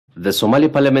The Somali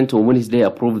Parliament on Wednesday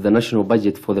approved the national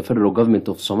budget for the Federal Government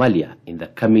of Somalia in the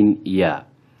coming year.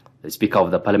 The Speaker of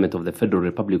the Parliament of the Federal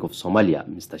Republic of Somalia,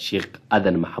 Mr. Sheikh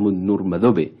Adan Nuur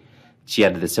Madoobe,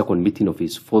 chaired the second meeting of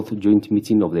his fourth joint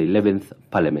meeting of the 11th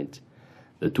Parliament.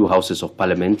 The two houses of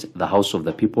Parliament, the House of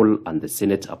the People and the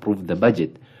Senate, approved the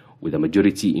budget with a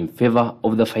majority in favor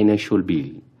of the financial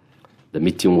bill. The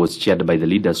meeting was chaired by the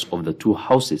leaders of the two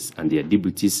houses and their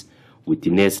deputies,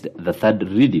 witnessed the third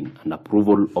reading and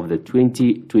approval of the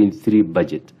 2023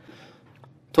 budget.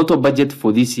 Total budget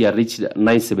for this year reached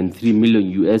 $973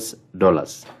 million.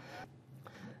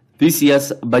 This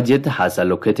year's budget has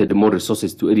allocated more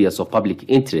resources to areas of public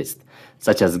interest,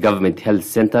 such as government health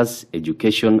centers,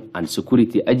 education, and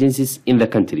security agencies in the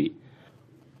country.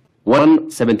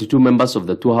 172 members of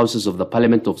the two houses of the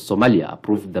Parliament of Somalia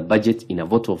approved the budget in a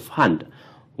vote of hand.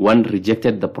 One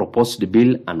rejected the proposed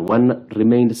bill and one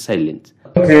remained silent.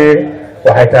 waxay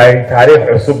tahay taariikh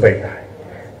cusub bay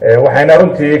tahay waxayna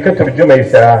runtii ka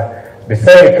turjumaysaa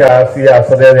bisaylka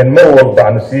siyaasadeed mar walba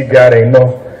aanu sii gaarayno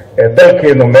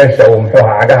dalkeenu meesha uu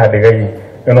cagaha dhigay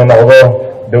inuu noqdo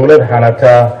dawlad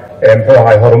hanata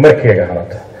horumarkeega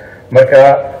hanata marka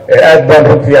aad baan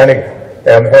runtii aniga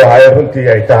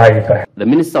The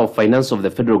Minister of Finance of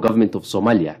the Federal Government of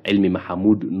Somalia,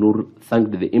 Maxamed, Nuur,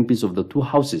 thanked the MPs of the two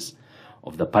houses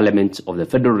of the Parliament of the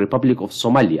Federal Republic of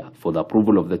Somalia for the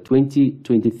approval of the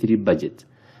 2023 budget.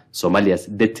 Somalia's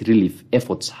debt relief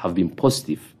efforts have been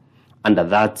positive. Under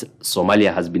that,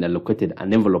 Somalia has been allocated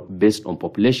an envelope based on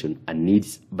population and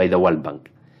needs by the World Bank.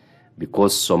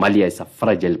 Because Somalia is a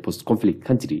fragile post-conflict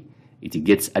country, it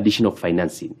gets additional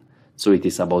financing. So it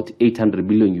is about $800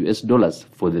 billion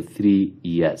for the 3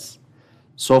 years.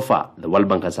 So far, the World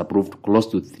Bank has approved close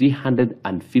to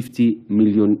 $350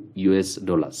 million.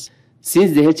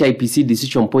 Since the HIPC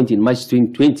decision point in March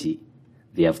 2020,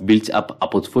 they have built up a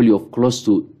portfolio of close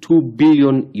to $2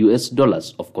 billion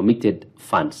of committed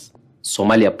funds.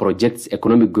 Somalia projects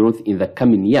economic growth in the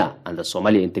coming year, and the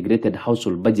Somalia Integrated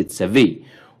Household Budget Survey,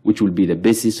 which will be the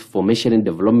basis for measuring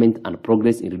development and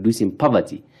progress in reducing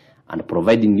poverty and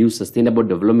providing new sustainable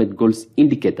development goals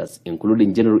indicators,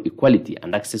 including general equality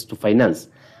and access to finance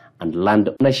and land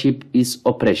ownership, is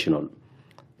operational.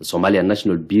 The Somalia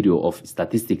National Bureau of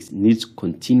Statistics needs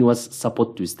continuous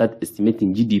support to start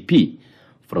estimating GDP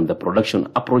from the production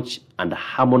approach and a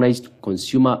harmonized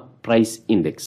consumer price index.